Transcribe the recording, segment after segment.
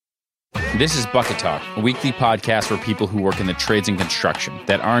This is Bucket Talk, a weekly podcast for people who work in the trades and construction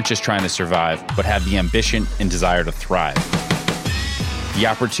that aren't just trying to survive, but have the ambition and desire to thrive. The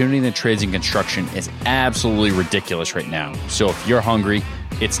opportunity in the trades and construction is absolutely ridiculous right now. So if you're hungry,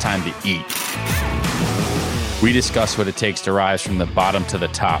 it's time to eat. We discuss what it takes to rise from the bottom to the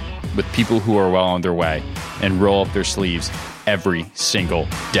top with people who are well on their way and roll up their sleeves every single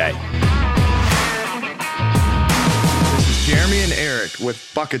day. Jeremy and Eric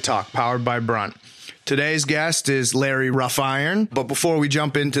with Bucket Talk, powered by Brunt. Today's guest is Larry Rough Iron. But before we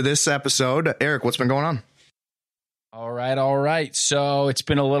jump into this episode, Eric, what's been going on? All right. So it's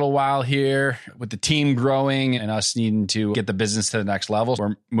been a little while here with the team growing and us needing to get the business to the next level.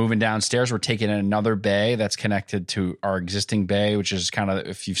 We're moving downstairs. We're taking another bay that's connected to our existing bay, which is kind of,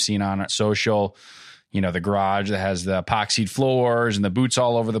 if you've seen on social, you know, the garage that has the epoxied floors and the boots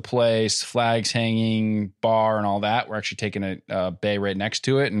all over the place, flags hanging, bar and all that. We're actually taking a bay right next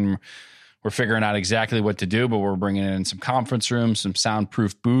to it, and we're figuring out exactly what to do, but we're bringing in some conference rooms, some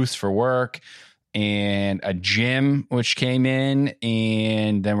soundproof booths for work, and a gym, which came in,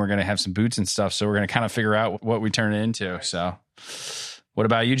 and then we're going to have some boots and stuff. So we're going to kind of figure out what we turn it into. So what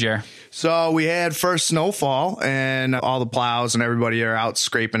about you, Jer? So we had first snowfall, and all the plows and everybody are out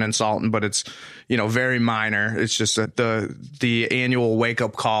scraping and salting, but it's, you know, very minor. It's just the annual wake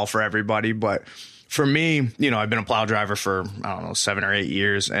up call for everybody. But for me, you know, I've been a plow driver for, 7 or 8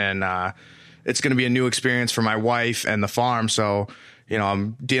 years, and it's going to be a new experience for my wife and the farm. So, you know,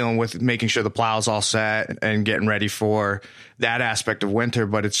 I'm dealing with making sure the plow's all set and getting ready for that aspect of winter.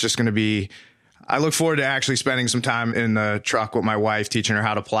 But it's just going to be, I look forward to actually spending some time in the truck with my wife, teaching her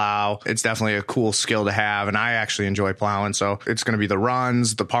how to plow. It's definitely a cool skill to have, and I actually enjoy plowing. So it's going to be the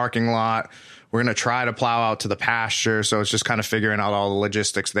runs, the parking lot. We're going to try to plow out to the pasture. So it's just kind of figuring out all the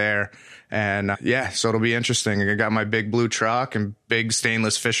logistics there. And so it'll be interesting. I got my big blue truck and big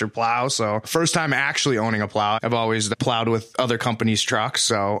stainless Fisher plow. So first time actually owning a plow. I've always plowed with other companies' trucks.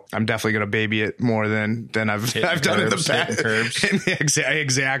 So I'm definitely going to baby it more than I've done in the past.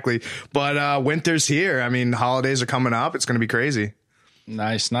 Exactly. But winter's here. I mean, holidays are coming up. It's going to be crazy.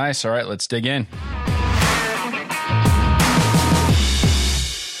 Nice. All right, let's dig in.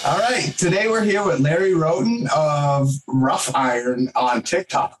 All right. Today we're here with Larry Roden of Rough Iron on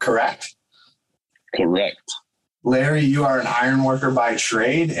TikTok, correct? Correct. Larry, you are an iron worker by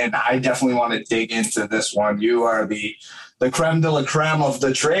trade, and I definitely want to dig into this one. You are the creme de la creme of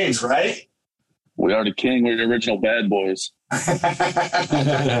the trades, right? We are the king. We're the original bad boys.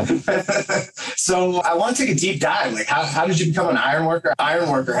 So I want to take a deep dive. Like, how did you become an iron worker?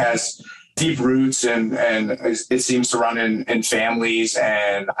 Iron worker has deep roots and it seems to run in families.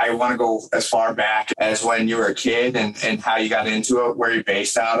 And I want to go as far back as when you were a kid and how you got into it, where you're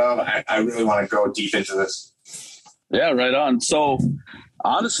based out of. I really want to go deep into this. Yeah, right on. So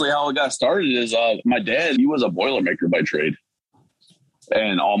honestly, how it got started is my dad, he was a Boilermaker by trade,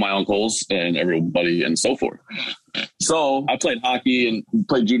 and all my uncles and everybody and so forth. So I played hockey and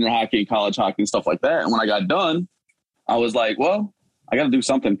played junior hockey, college hockey and stuff like that. And when I got done, I was like, well, I got to do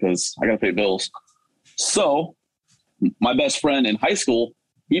something because I got to pay bills. So my best friend in high school,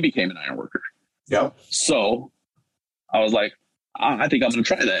 he became an iron worker. Yep. So I was like, I think I'm going to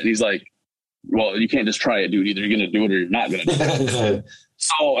try that. And he's like, well, you can't just try it, dude. Either you're going to do it or you're not going to do it.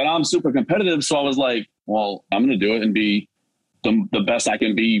 So, and I'm super competitive. So I was like, well, I'm going to do it and be the best I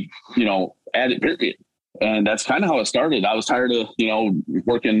can be, you know, at it, period. And that's kind of how it started. I was tired of, you know,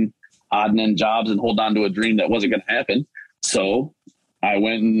 working odd and end jobs and hold on to a dream that wasn't going to happen. So I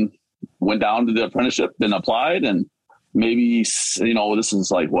went down to the apprenticeship and applied, and maybe, you know, this is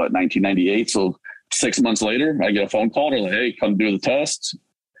like 1998. So 6 months later, I get a phone call. They're like, hey, come do the test.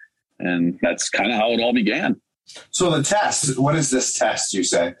 And that's kind of how it all began. So the test, what is this test you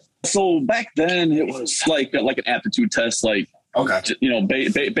say? So back then it was like an aptitude test, like, okay, you know,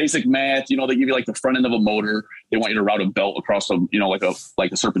 basic math. You know, they give you like the front end of a motor. They want you to route a belt across a, you know, like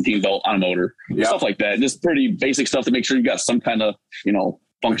a serpentine belt on a motor, yep. Stuff like that. Just pretty basic stuff to make sure you got some kind of, you know,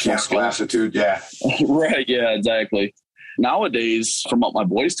 functional skill. Aptitude, yeah. Right, yeah, exactly. Nowadays, from what my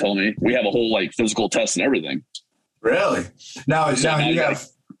boys tell me, we have a whole like physical test and everything. Really? Now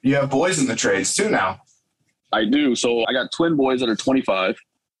you have boys in the trades too now. I do. So I got twin boys that are 25.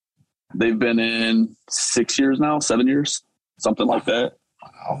 They've been in 6 years now, 7 years. Something like that.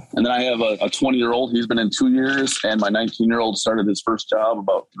 Wow. And then I have a 20-year-old. He's been in 2 years. And my 19-year-old started his first job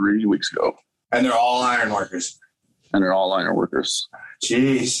about 3 weeks ago. And they're all iron workers.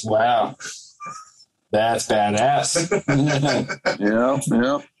 Jeez. Wow. That's badass.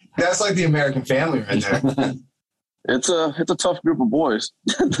 Yeah. That's like the American family right there. It's a tough group of boys.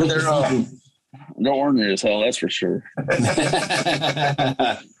 They're ornery as hell, that's for sure.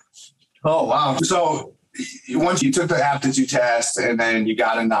 Oh, wow. So once you took the aptitude test and then you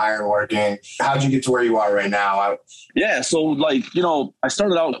got into ironworking, how'd you get to where you are right now? Yeah. So like, I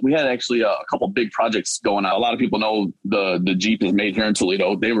started out, we had actually a couple big projects going on. A lot of people know the Jeep is made here in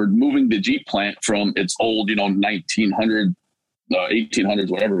Toledo. They were moving the Jeep plant from its old, 1900, 1800s,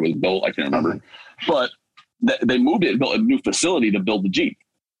 whatever it was built. I can't remember. But they moved it and built a new facility to build the Jeep.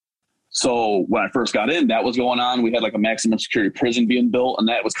 So when I first got in, that was going on. We had like a maximum security prison being built. And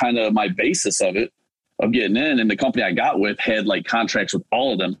that was kind of my basis of it, of getting in. And the company I got with had like contracts with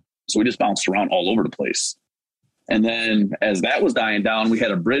all of them. So we just bounced around all over the place. And then as that was dying down, we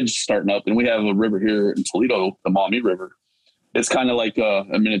had a bridge starting up, and we have a river here in Toledo, the Maumee River. It's kind of like a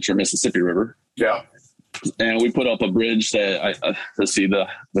miniature Mississippi River. Yeah. And we put up a bridge that let's see, the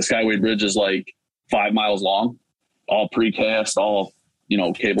Skyway Bridge is like 5 miles long, all precast, all,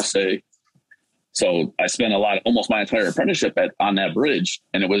 cable stay. So I spent almost my entire apprenticeship on that bridge,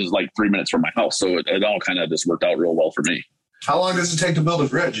 and it was like 3 minutes from my house. So it all kind of just worked out real well for me. How long does it take to build a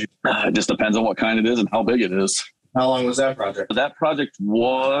bridge? It just depends on what kind it is and how big it is. How long was that project? That project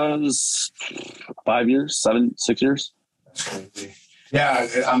was 5 years, 6 years. That's crazy. Yeah,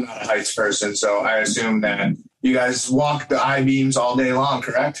 I'm not a heights person, so I assume that you guys walk the I-beams all day long,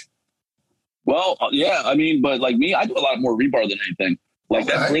 correct? Well, yeah, I mean, but like me, I do a lot more rebar than anything. Like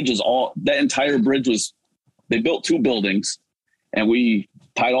Okay. that entire bridge they built 2 buildings, and we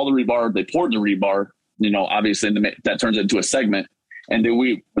tied all the rebar, they poured the rebar, obviously that turns into a segment. And then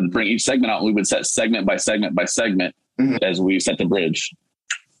we would bring each segment out, and we would set segment by segment by segment as we set the bridge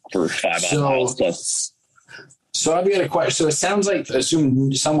for 5 miles plus. So I've got a question. So it sounds like,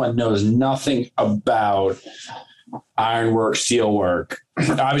 assume someone knows nothing about ironwork, steelwork.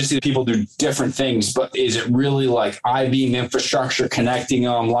 Obviously, people do different things, but is it really like I-beam infrastructure, connecting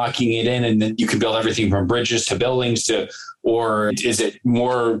them, locking it in, and then you can build everything from bridges to buildings or is it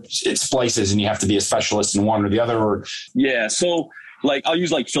more, it splices and you have to be a specialist in one or the other? Or Yeah. So like, I'll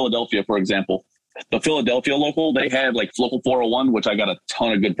use like Philadelphia, for example. The Philadelphia local, they have like local 401, which I got a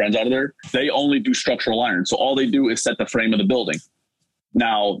ton of good friends out of there. They only do structural iron. So all they do is set the frame of the building.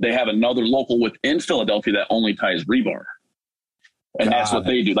 Now they have another local within Philadelphia that only ties rebar. And that's what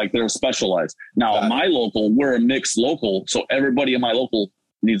they do. Like, they're specialized. Now my local, we're a mixed local. So everybody in my local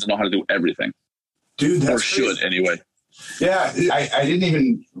needs to know how to do everything. Dude, that's or should crazy. Anyway. Yeah, I didn't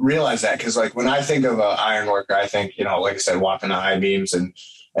even realize that, because like when I think of an iron worker, I think, like I said, walking the I-beams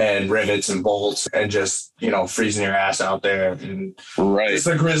and rivets and bolts and just, freezing your ass out there. And right. It's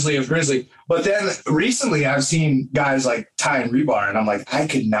the grizzly of grizzly. But then recently I've seen guys like tying rebar, and I'm like, I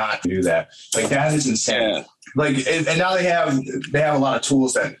could not do that. Like, that is insane. Yeah. Like, and now they have a lot of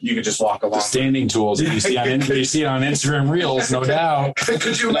tools that you could just walk along. the standing tools that you see on Instagram Reels, no doubt.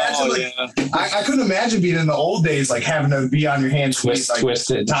 Could you imagine? I couldn't imagine being in the old days, like having to be on your hands,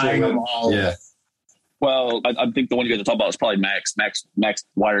 Twist it, tying them all. Yeah. Well, I think the one you guys are talking about is probably Max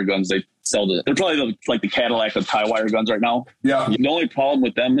wire guns. They sell they're probably the Cadillac of tie wire guns right now. Yeah. The only problem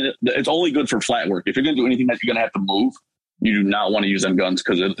with them, it's only good for flat work. If you're going to do anything that you're going to have to move, you do not want to use them guns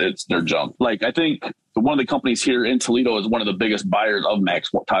because they're junk. Like, I think one of the companies here in Toledo is one of the biggest buyers of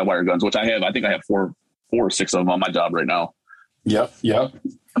Max tie wire guns, which I have. I think I have 4 or 6 of them on my job right now. Yep.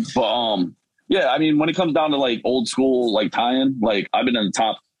 But yeah, I mean, when it comes down to like old school like tying, like I've been in the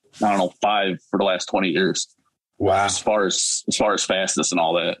top, 5 for the last 20 years. Wow. As far as fastest and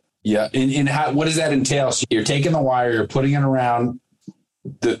all that. Yeah. And what does that entail? So you're taking the wire, you're putting it around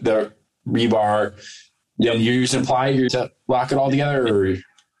the rebar. Yep. And you're using pliers to lock it all together? Or?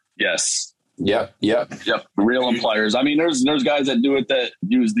 Yes. Yep. Real pliers. I mean, there's guys that do it that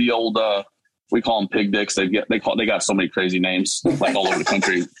use the old, we call them pig dicks. They got so many crazy names, like all over the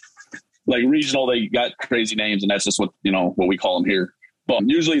country. Like regional, they got crazy names, and that's just what we call them here. But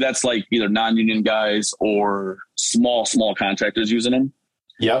usually that's like either non-union guys or small contractors using them.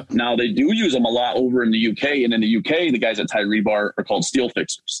 Yep. Now they do use them a lot over in the UK, and in the UK, the guys that tie rebar are called steel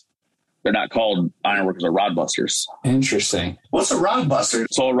fixers. They're not called ironworkers or rod busters. Interesting. What's a rod buster?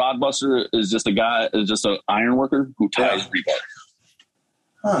 So a rod buster is just an iron worker who ties rebar.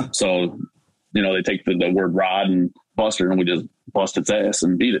 Huh. So, they take the word rod and buster, and we just bust its ass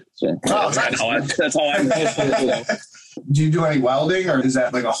and beat it. So that's how I Do you do any welding, or is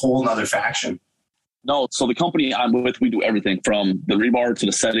that like a whole nother faction? No. So the company I'm with, we do everything from the rebar to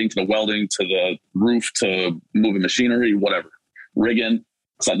the setting to the welding to the roof to moving machinery, whatever, rigging,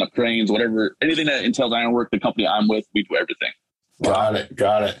 setting up cranes, whatever, anything that entails ironwork. The company I'm with, we do everything. Got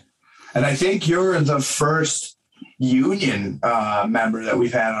it. And I think you're the first union member that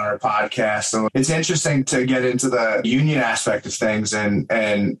we've had on our podcast. So it's interesting to get into the union aspect of things. And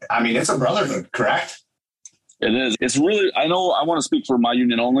I mean, it's a brotherhood, correct? It is. It's really, I know I want to speak for my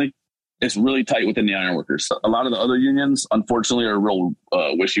union only. it's really tight within the ironworkers. A lot of the other unions, unfortunately, are real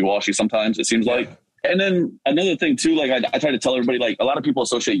wishy-washy sometimes, it seems like. And then another thing too, like I try to tell everybody, like a lot of people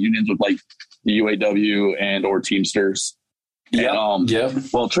associate unions with like the UAW and or Teamsters. Yeah.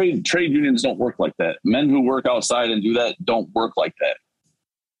 Well, trade unions don't work like that. Men who work outside and do that don't work like that.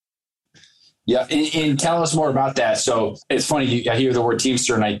 Yeah. And tell us more about that. So it's funny. I hear the word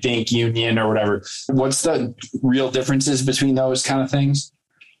Teamster and I think union or whatever. What's the real differences between those kind of things?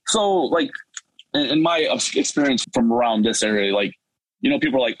 So like in my experience from around this area, like, you know,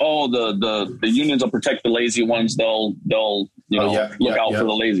 people are like, oh, the unions will protect the lazy ones. They'll look out for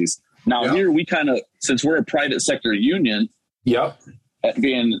the lazies. Now here we kind of, since we're a private sector union,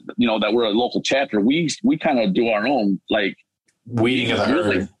 being, you know, that we're a local chapter, we kind of do our own, like, weeding of the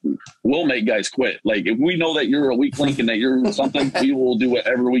herd. We'll make guys quit. Like if we know that you're a weak link and that you're something, we will do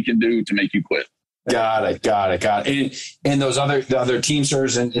whatever we can do to make you quit. Got it. And those the other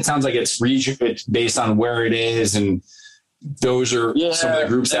Teamsters, and it sounds like it's based on where it is, and those are some of the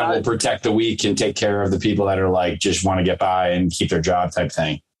groups that will protect the weak and take care of the people that are like just want to get by and keep their job type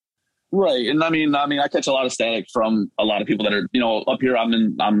thing. Right. And I mean, I catch a lot of static from a lot of people that are, you know, up here.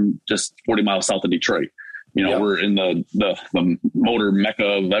 I'm just 40 miles south of Detroit. You know, we're in the motor mecca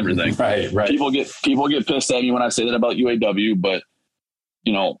of everything. Right. People get pissed at me when I say that about UAW, but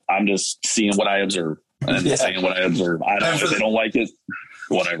you know, I'm just seeing what I observe and saying what I observe. I don't know if they don't like it.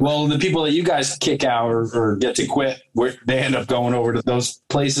 Whatever. Well, the people that you guys kick out or get to quit, they end up going over to those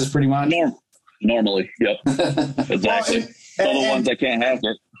places pretty much. Normally, yep, exactly. Well, the ones that can't hack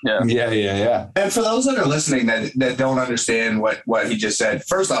it. Yeah. And for those that are listening that don't understand what he just said,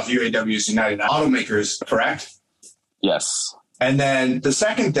 first off, UAW is United Automakers, correct? Yes. And then the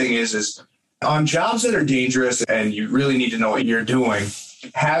second thing is on jobs that are dangerous and you really need to know what you're doing,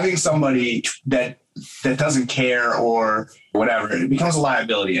 having somebody that doesn't care or whatever, it becomes a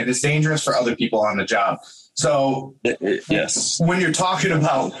liability and it's dangerous for other people on the job. So yes, when you're talking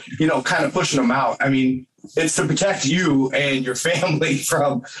about, you know, kind of pushing them out, I mean, it's to protect you and your family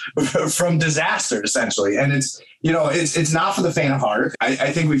from disaster, essentially. And it's, you know, it's not for the faint of heart.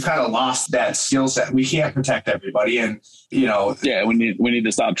 I think we've kind of lost that skill set. We can't protect everybody. And, you know, we need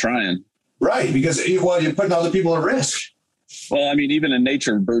to stop trying. Right. Because, well, you're putting other people at risk. Well, I mean, even in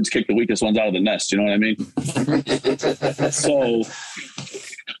nature, birds kick the weakest ones out of the nest. You know what I mean? So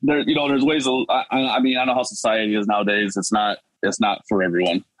there's ways of, I mean, I know how society is nowadays. It's not for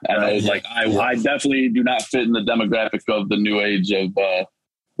everyone. I know, I definitely do not fit in the demographic of the new age of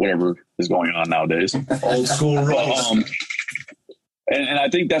whatever is going on nowadays. Old school rules. And I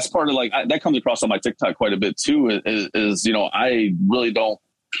think that's part of that comes across on my TikTok quite a bit too, is you know, I really don't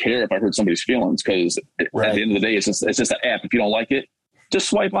care if I hurt somebody's feelings because at the end of the day, it's just an app. If you don't like it, just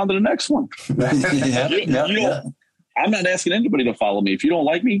swipe on to the next one. I'm not asking anybody to follow me. If you don't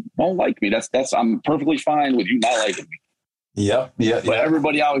like me, don't like me. That's I'm perfectly fine with you not liking me. But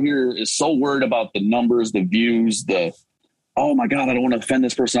everybody out here is so worried about the numbers, the views, oh my God, I don't want to offend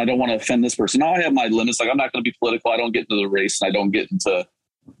this person. I don't want to offend this person. Now I have my limits. Like I'm not going to be political. I don't get into the race and I don't get into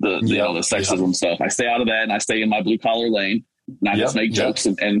the sexism stuff. I stay out of that and I stay in my blue collar lane. And I just make jokes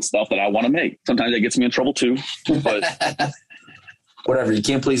and stuff that I want to make. Sometimes it gets me in trouble too, but whatever. You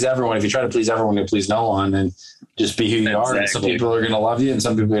can't please everyone. If you try to please everyone, you please no one, and just be who you are. And some people are going to love you and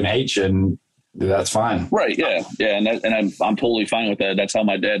some people are going to hate you, and that's fine. Right. Yeah. Yeah. And I'm totally fine with that. That's how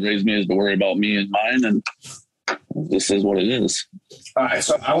my dad raised me, is to worry about me and mine. And this is what it is. All right.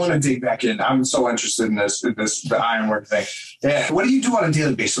 So I want to dig back in. I'm so interested in the ironwork thing. Yeah. What do you do on a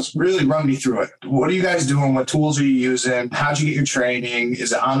daily basis? Really run me through it. What are you guys doing? What tools are you using? How'd you get your training?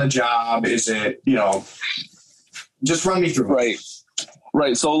 Is it on the job? Is it, you know, just run me through it.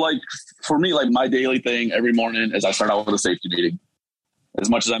 Right. So like for me, like my daily thing every morning is I start out with a safety meeting. As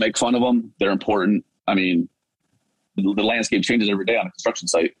much as I make fun of them, they're important. I mean, the landscape changes every day on a construction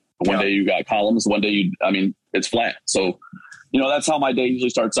site. One day you got columns, one day it's flat. So, you know, that's how my day usually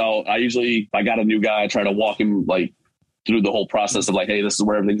starts out. I got a new guy, I try to walk him like through the whole process of like, hey, this is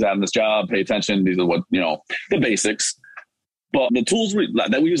where everything's at in this job. Pay attention. These are what, you know, the basics. But the tools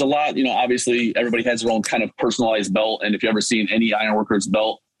that we use a lot, you know, obviously everybody has their own kind of personalized belt. And if you ever seen any ironworker's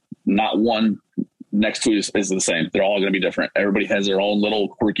belt, not one next to it is the same. They're all going to be different. Everybody has their own little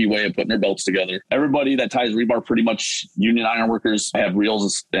quirky way of putting their belts together. Everybody that ties rebar, pretty much union ironworkers, have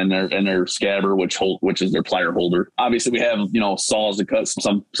reels in their scabber, which is their plier holder. Obviously, we have, you know, saws to cut.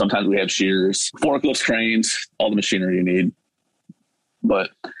 Sometimes we have shears, forklifts, cranes, all the machinery you need.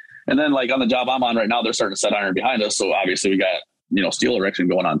 And then like on the job I'm on right now, they're starting to set iron behind us. So obviously we got, you know, steel erection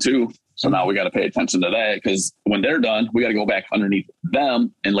going on too. So now we got to pay attention to that, because when they're done, we got to go back underneath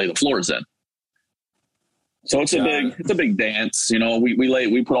them and lay the floors in. So it's a big dance. You know,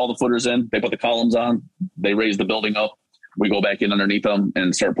 we put all the footers in, they put the columns on, they raise the building up. We go back in underneath them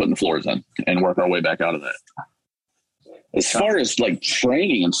and start putting the floors in and work our way back out of that. As far as like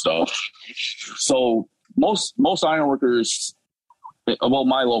training and stuff, so most ironworkers, well,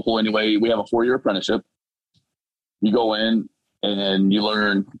 my local anyway, we have a 4-year apprenticeship. You go in and you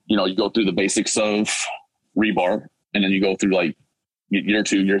learn, you know, you go through the basics of rebar, and then you go through like year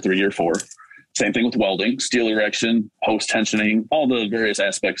 2, year 3, year 4. Same thing with welding, steel erection, post tensioning, all the various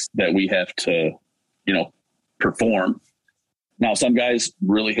aspects that we have to, you know, perform. Now, some guys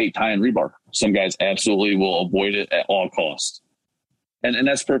really hate tying rebar. Some guys absolutely will avoid it at all costs. And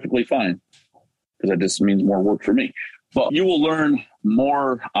that's perfectly fine, because that just means more work for me. But you will learn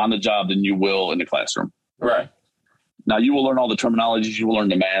more on the job than you will in the classroom. Right. Now, you will learn all the terminologies, you will learn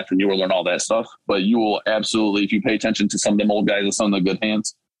the math, and you will learn all that stuff. But you will absolutely, if you pay attention to some of them old guys and some of the good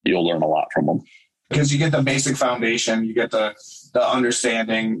hands, you'll learn a lot from them. Because you get the basic foundation, you get the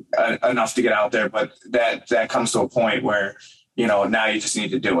understanding enough to get out there. But that comes to a point where, you know, now you just need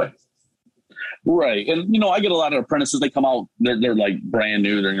to do it. Right. And, you know, I get a lot of apprentices, they come out, they're like brand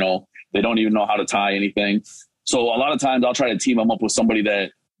new. They're, you know, they don't even know how to tie anything. So a lot of times I'll try to team them up with somebody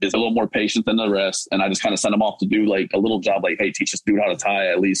that is a little more patient than the rest. And I just kind of send them off to do like a little job, like, hey, teach this dude how to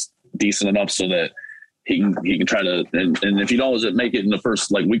tie at least decent enough so that he can try to, and if he doesn't make it in the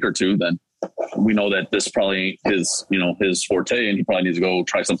first like week or two, then we know that this probably ain't his forte, and he probably needs to go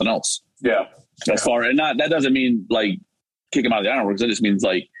try something else. Yeah. That's far. And that doesn't mean like kick him out of the ironworks. It just means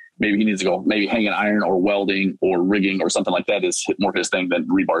like maybe he needs to go maybe hanging iron or welding or rigging or something like that is more his thing than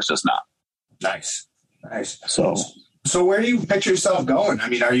rebar's just not. Nice. So where do you picture yourself going? I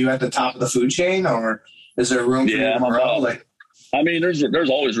mean, are you at the top of the food chain, or is there room for you to grow? I mean, there's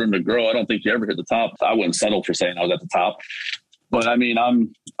always room to grow. I don't think you ever hit the top. I wouldn't settle for saying I was at the top, but I mean,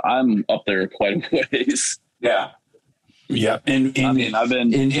 I'm up there quite a ways. Yeah. Yeah. And I mean, I've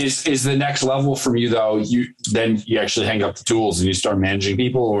been, is the next level from you though, you actually hang up the tools and you start managing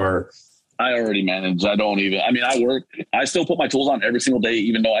people, or? I already manage. I still put my tools on every single day,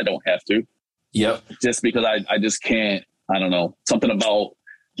 even though I don't have to. Yep. Just because I just can't, I don't know, something about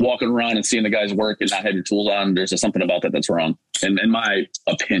walking around and seeing the guys work and not have your tools on. There's just something about that that's wrong. And in my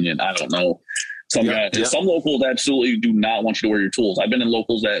opinion, I don't know. Some locals absolutely do not want you to wear your tools. I've been in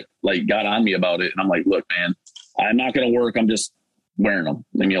locals that like got on me about it. And I'm like, look, man, I'm not going to work. I'm just wearing them.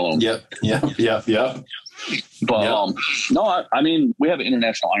 Leave me alone. Yep. But no, I mean, we have an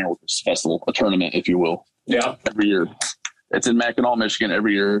International Ironworkers Festival, a tournament, if you will. Yeah. Every year. It's in Mackinac, Michigan,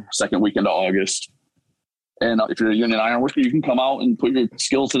 every year, second weekend of August. And if you're a union ironworker, you can come out and put your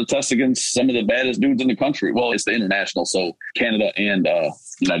skills to the test against some of the baddest dudes in the country. Well, it's the international, so Canada and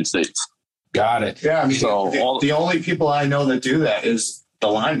United States. Got it. Yeah, I mean, the only people I know that do that is the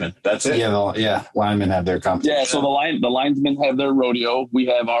linemen. That's it. Yeah, linemen have their competition. Yeah, so the linesmen have their rodeo. We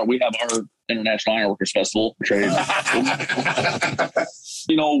have our International Ironworkers Festival trade.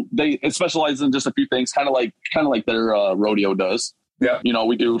 You know, it specializes in just a few things, kind of like their rodeo does. Yeah. You know,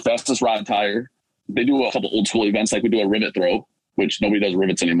 we do fastest rod tire. They do a couple old school events, like we do a rivet throw, which nobody does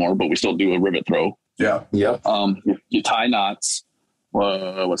rivets anymore, but we still do a rivet throw. Yeah. Yep. You tie knots.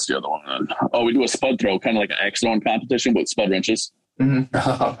 What's the other one? Oh, we do a spud throw, kind of like an axe throwing competition with spud wrenches. Mm-hmm.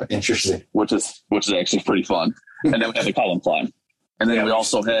 Oh, interesting. Which is actually pretty fun. And then we have the column climb. And then we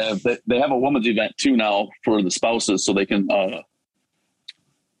also have, they have a women's event too now for the spouses, so they can,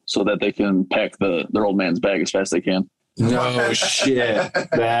 pack their old man's bag as fast as they can. No shit.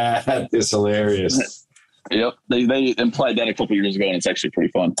 That is hilarious. Yep. They implied that a couple years ago, and it's actually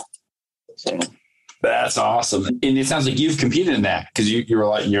pretty fun. So that's awesome. And it sounds like you've competed in that, because you're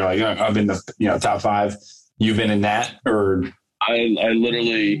like, I've been the top 5. You've been in that, or? I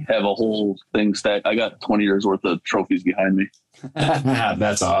literally have a whole thing stacked. I got 20 years worth of trophies behind me.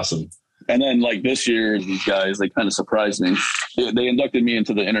 That's awesome. And then like this year, these guys, they kind of surprised me. They inducted me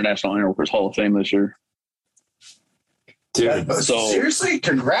into the International Ironworkers Hall of Fame this year. Dude, so seriously,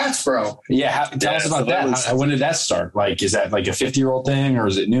 congrats, bro. Yeah, tell us about that. When did that start? Like, is that like a 50-year-old thing, or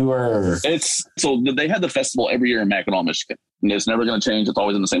is it newer? They had the festival every year in Mackinac, Michigan, and it's never going to change. It's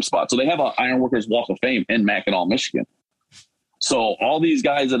always in the same spot. So they have an Ironworkers Walk of Fame in Mackinac, Michigan. So all these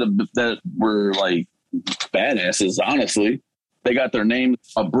guys that were like badasses, honestly, they got their name,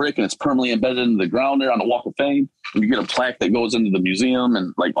 a brick, and it's permanently embedded into the ground there on the Walk of Fame. And you get a plaque that goes into the museum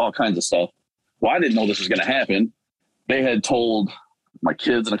and like all kinds of stuff. Well, I didn't know this was going to happen. They had told my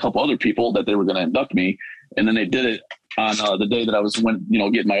kids and a couple other people that they were going to induct me. And then they did it on the day that I was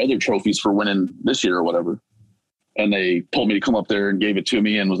getting my other trophies for winning this year or whatever. And they told me to come up there and gave it to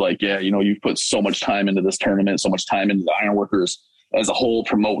me and was like, yeah, you've put so much time into this tournament, so much time into the Ironworkers as a whole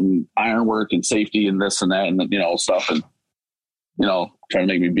promoting ironwork and safety and this and that and, you know, stuff. And, you know, trying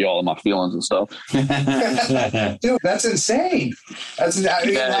to make me be all in my feelings and stuff. Dude, that's insane. How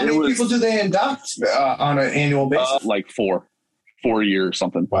many people do they induct on an annual basis? Like 4 a year or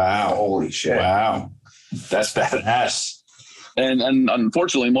something. Wow. Holy shit. Wow. That's badass. And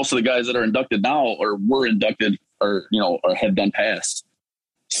unfortunately, most of the guys that are inducted now or were inducted or, you know, or had done past.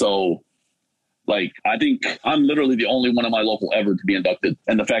 So, like, I think I'm literally the only one in my local ever to be inducted.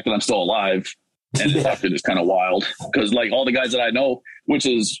 And the fact that I'm still alive and inducted is kind of wild. Because, like, all the guys that I know, which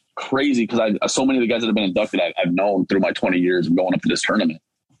is crazy because so many of the guys that have been inducted, I've known through my 20 years of going up to this tournament.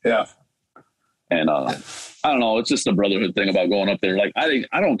 Yeah. And I don't know. It's just a brotherhood thing about going up there. Like,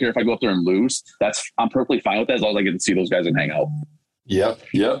 I don't care if I go up there and lose. I'm perfectly fine with that as long as I get to see those guys and hang out. Yep.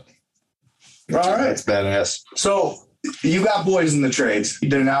 All right. That's badass. So you got boys in the trades.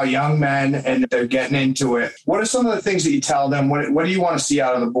 They're now young men and they're getting into it. What are some of the things that you tell them? What do you want to see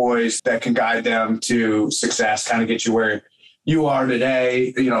out of the boys that can guide them to success, kind of get you where you are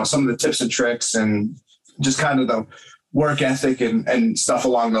today? You know, some of the tips and tricks and just kind of the work ethic and stuff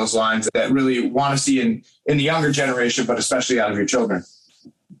along those lines that really want to see in the younger generation, but especially out of your children.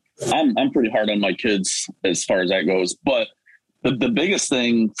 I'm pretty hard on my kids as far as that goes. But the biggest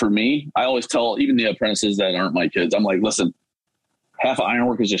thing for me, I always tell even the apprentices that aren't my kids, I'm like, listen, half of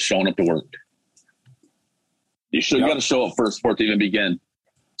ironwork is just showing up to work. You got to show up first for it to even begin.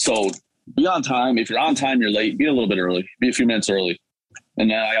 So be on time. If you're on time, you're late. Be a little bit early. Be a few minutes early. And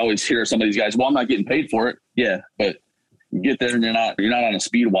then I always hear some of these guys, well, I'm not getting paid for it. Yeah, but you get there and you're not on a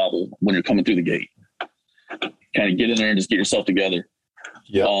speed wobble when you're coming through the gate. Kind of get in there and just get yourself together.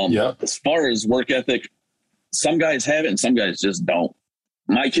 Yeah. As far as work ethic, some guys have it and some guys just don't.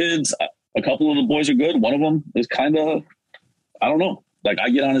 My kids, a couple of the boys are good. One of them is kind of, I don't know. Like, I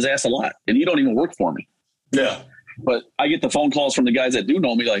get on his ass a lot and he don't even work for me. Yeah. But I get the phone calls from the guys that do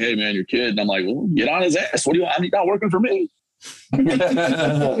know me, like, hey man, your kid. And I'm like, well, get on his ass. What do you want? He's not working for me.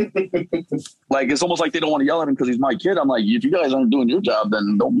 Like, it's almost like they don't want to yell at him because he's my kid. I'm like, if you guys aren't doing your job,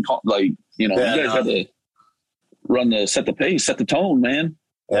 then don't be like, you know, you guys got to set the pace, set the tone, man.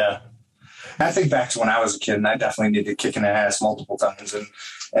 Yeah. I think back to when I was a kid and I definitely needed kicking ass multiple times.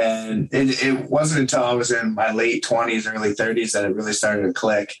 And it wasn't until I was in my late 20s, early 30s that it really started to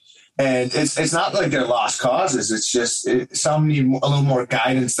click. And it's not like they're lost causes. It's just some need a little more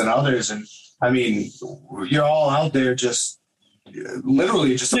guidance than others. And I mean, you're all out there just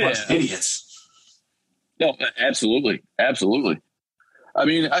literally just a bunch of idiots. No, absolutely. Absolutely. I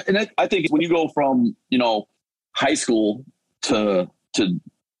mean, I think when you go from, you know, high school to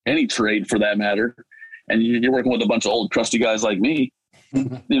any trade for that matter, and you're working with a bunch of old crusty guys like me,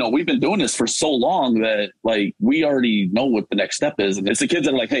 you know, we've been doing this for so long that, like, we already know what the next step is. And it's the kids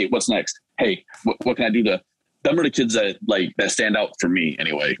that are like, hey, what's next? Hey, what can I do to... Them are the kids that stand out for me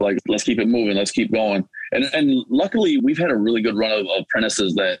anyway. Like, let's keep it moving. Let's keep going. And luckily we've had a really good run of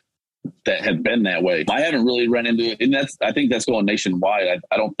apprentices that have been that way. I haven't really run into it. And I think that's going nationwide.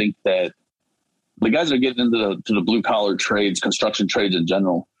 I don't think that the guys that are getting into the blue collar trades, construction trades in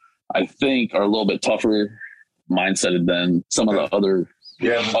general, I think are a little bit tougher mindseted than some of the other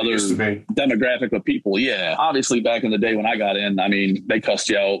demographic of people. Yeah. Obviously back in the day when I got in, I mean, they cussed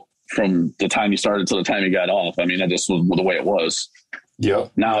you out from the time you started to the time you got off. I mean, that just was the way it was. Yeah.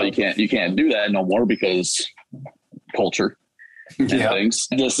 Now you can't do that no more because culture and things.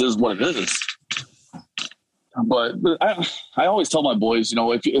 This is what it is. But I always tell my boys, you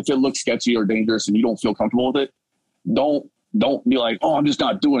know, if it looks sketchy or dangerous and you don't feel comfortable with it, don't be like, oh, I'm just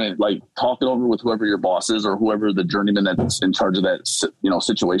not doing it. Like, talk it over with whoever your boss is or whoever the journeyman that's in charge of that, you know,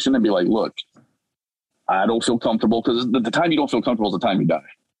 situation, and be like, look, I don't feel comfortable, because the time you don't feel comfortable is the time you die.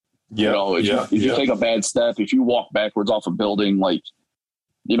 You know, if you take a bad step, if you walk backwards off a building, like,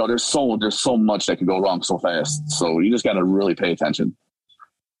 you know, there's so much that can go wrong so fast. So you just got to really pay attention.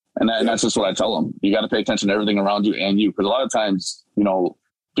 And that's just what I tell them. You got to pay attention to everything around you and you. Because a lot of times, you know,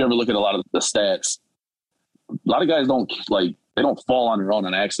 if you ever look at a lot of the stats, a lot of guys they don't fall on their own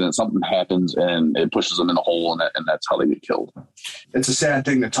in an accident. Something happens and it pushes them in a hole, and that's how they get killed. It's a sad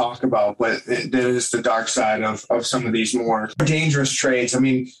thing to talk about, but there is the dark side of some of these more dangerous trades. I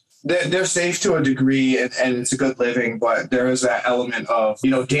mean, they're safe to a degree and it's a good living, but there is that element of, you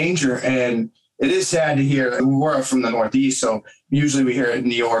know, danger. And it is sad to hear. We're from the Northeast, so usually we hear it in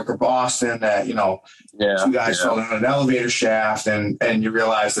New York or Boston that, you know, two guys fell in an elevator shaft and you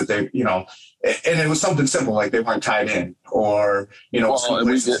realize that they, you know, and it was something simple, like they weren't tied in, or, you know. Well,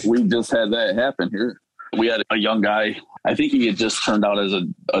 we just had that happen here. We had a young guy, I think he had just turned out as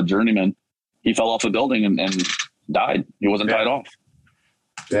a journeyman. He fell off a building and died. He wasn't tied off.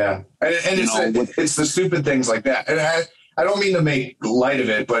 Yeah. And it's the stupid things like that. And I don't mean to make light of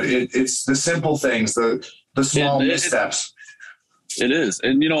it, but it's the simple things, the small missteps. It is.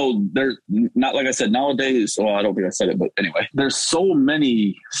 And, they're not, like I said, nowadays, well, I don't think I said it, but anyway, there's so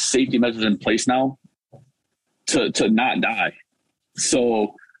many safety measures in place now to not die.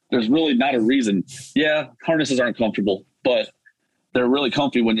 So there's really not a reason. Yeah, harnesses aren't comfortable, but they're really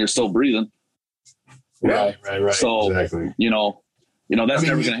comfy when you're still breathing. Right. So, exactly. That's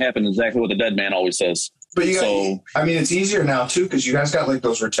never going to happen. Exactly what the dead man always says. But it's easier now too, because you guys got like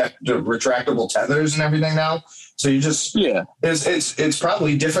those retractable tethers and everything now. So you just it's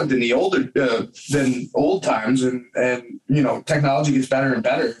probably different than the old times, and technology gets better and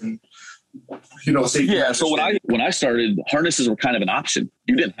better, and safety. Yeah. So when I started, harnesses were kind of an option.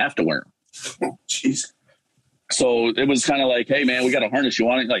 You didn't have to wear them. Jeez. So it was kind of like, hey man, we got a harness. You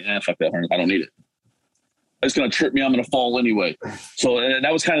want it? Like, fuck that harness. I don't need it. It's going to trip me. I'm going to fall anyway. So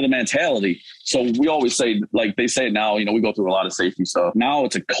that was kind of the mentality. So we always say, like they say now, we go through a lot of safety stuff. Now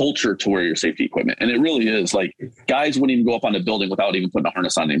it's a culture to wear your safety equipment. And it really is. Like, guys wouldn't even go up on the building without even putting a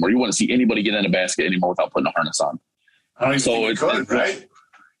harness on anymore. You wouldn't see anybody get in a basket anymore without putting a harness on. I don't even think you could, right?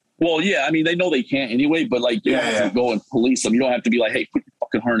 Well, yeah. I mean, they know they can't anyway, but like, you have to go and police them. You don't have to be like, hey, put your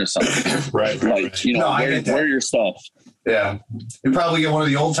fucking harness on. Right. Wear your stuff. Yeah. You'd probably get one of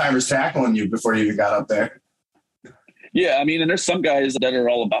the old timers tackling you before you even got up there. Yeah, I mean, and there's some guys that are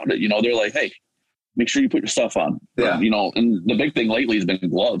all about it. They're like, hey, make sure you put your stuff on. Yeah. And the big thing lately has been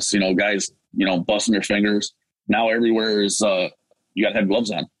gloves. Guys, busting their fingers. Now everywhere is you got to have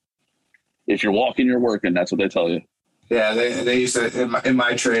gloves on. If you're walking, you're working. That's what they tell you. Yeah, they used to, in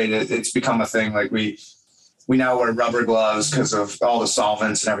my trade, it's become a thing. Like we now wear rubber gloves because of all the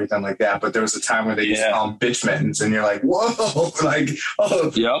solvents and everything like that. But there was a time where they used to call them bitch mittens, and you're like, whoa, like,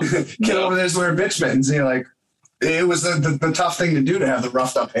 kid over there's wearing bitch mittens, and you're like, it was the tough thing to do, to have the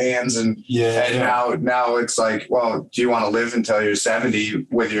roughed up hands. And now it's like, well, do you want to live until you're 70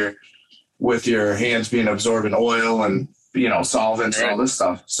 with your hands being absorbing oil and, solvents and all this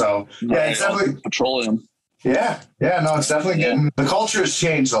stuff. So it's definitely petroleum. Yeah. No, it's definitely getting, the culture has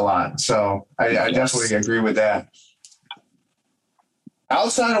changed a lot. So I definitely agree with that.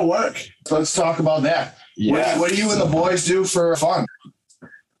 Outside of work, let's talk about that. Yeah. What do you and the boys do for fun?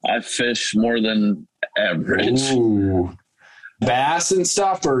 I fish more than average. Ooh. Bass and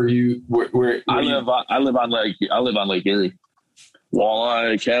stuff, or where I live on Lake Erie.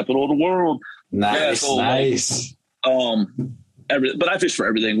 Walleye capital of the world. Nice. But I fish for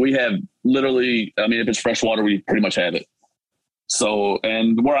everything. We have literally, if it's freshwater, we pretty much have it. So,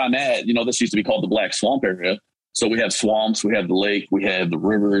 and where I'm at, this used to be called the Black Swamp area. So we have swamps, we have the lake, we have the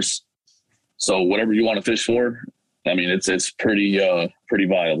rivers. So whatever you want to fish for, it's pretty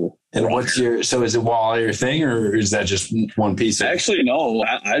viable. And so is it walleye your thing, or is that just one piece? Actually, no,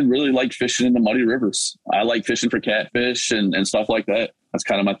 I really like fishing in the muddy rivers. I like fishing for catfish and stuff like that. That's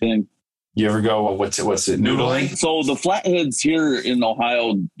kind of my thing. You ever go, what's it, noodling? So the flatheads here in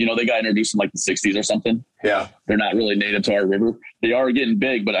Ohio, they got introduced in like the 60s or something. Yeah. They're not really native to our river. They are getting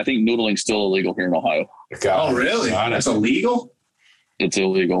big, but I think noodling's still illegal here in Ohio. Oh, really? That's illegal? It's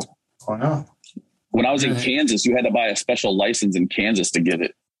illegal. Oh, no. When I was in Kansas, you had to buy a special license in Kansas to get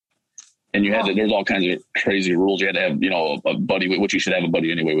it. And you had to, there's all kinds of crazy rules. You had to have, a buddy, which you should have a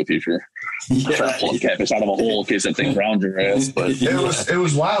buddy anyway with you if you're trying to pull a catfish out of a hole in case that thing drowned your ass. But it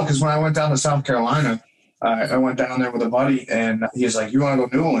was wild, because when I went down to South Carolina, I went down there with a buddy, and he was like, you want to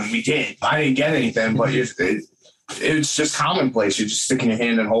go noodling? We did. I didn't get anything, but it's just commonplace. You're just sticking your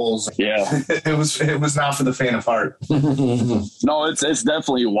hand in holes. Yeah. It was not for the faint of heart. No, it's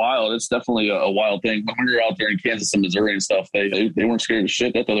definitely wild. It's definitely a wild thing. When we were out there in Kansas and Missouri and stuff, they weren't scared of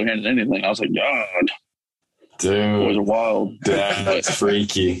shit. That's the other hand than anything. I was like, God. Dude. Boys are wild. That's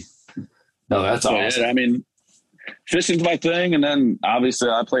freaky. No, that's awesome. Yeah, fishing's my thing. And then obviously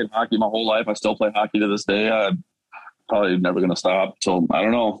I played hockey my whole life. I still play hockey to this day. I'm probably never going to stop. So I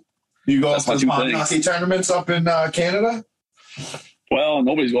don't know. You go to the hockey tournaments up in Canada? Well,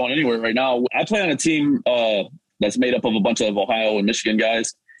 nobody's going anywhere right now. I play on a team that's made up of a bunch of Ohio and Michigan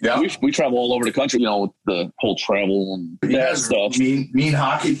guys. Yeah, we travel all over the country, with the whole travel and that stuff. Mean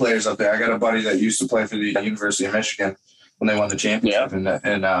hockey players up there. I got a buddy that used to play for the University of Michigan when they won the championship, and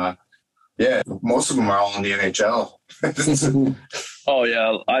most of them are all in the NHL. Oh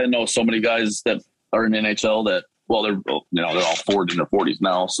yeah, I know so many guys that are in the NHL that. Well, they're all 40 in their 40s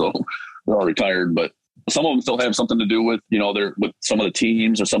now, so they're all retired. But some of them still have something to do with they're with some of the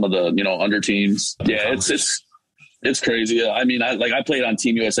teams or some of the under teams. Yeah, it's crazy. I played on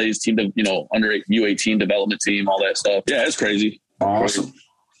Team USA's team, under U18 development team, all that stuff. Yeah, it's crazy. Awesome.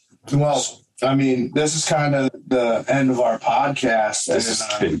 Well, I mean, this is kind of the end of our podcast. This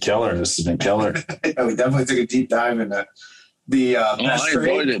has been killer. This has been killer. Yeah, we definitely took a deep dive into the best I enjoyed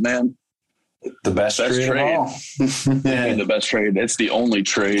trade. it, man. The best trade of all. I mean, the best trade. It's the only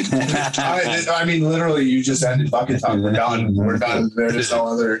trade. I mean, literally, you just ended Bucket Talk. We're done. We're done. There's no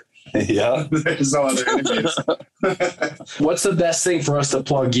other. Yeah. There's no other interviews. What's the best thing for us to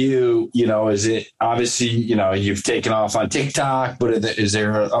plug you? You know, is it obviously, you know, you've taken off on TikTok, but is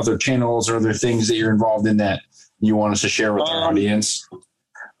there other channels or other things that you're involved in that you want us to share with our audience?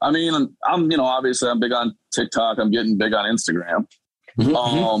 I mean, obviously I'm big on TikTok. I'm getting big on Instagram.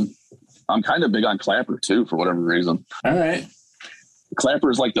 Mm-hmm. I'm kind of big on Clapper too, for whatever reason. All right. Clapper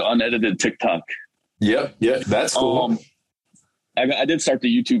is like the unedited TikTok. Yep. That's cool. I did start the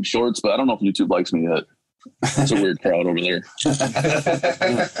YouTube shorts, but I don't know if YouTube likes me yet. It's a weird crowd over there.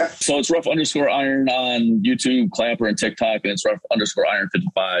 So it's rough_iron on YouTube, Clapper, and TikTok, and it's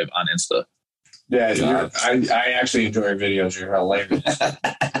rough_iron55 on Insta. Yeah, I actually enjoy your videos. You're hilarious.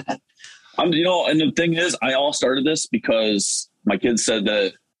 And the thing is, I all started this because my kids said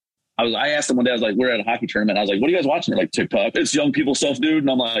that I asked them one day, I was like, we're at a hockey tournament. I was like, what are you guys watching? They're like, TikTok. It's young people stuff, dude. And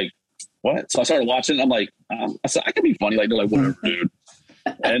I'm like, what? So I started watching. I'm like, I said, I can be funny. Like, they're like, whatever, dude.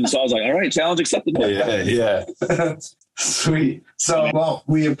 And so I was like, all right, challenge accepted. Yeah. Sweet. So, well,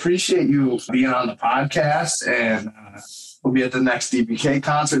 we appreciate you being on the podcast, and we'll be at the next DBK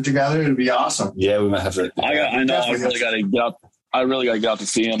concert together. It'll be awesome. Yeah, we might have to. I know. I really got to get out. I really got to get out to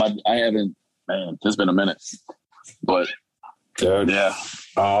see him. I haven't, man, it's been a minute. But, Dude. Yeah.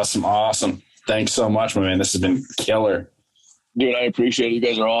 Awesome. Thanks so much, my man. This has been killer. Dude, I appreciate it. You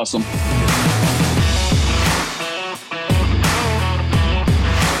guys are awesome.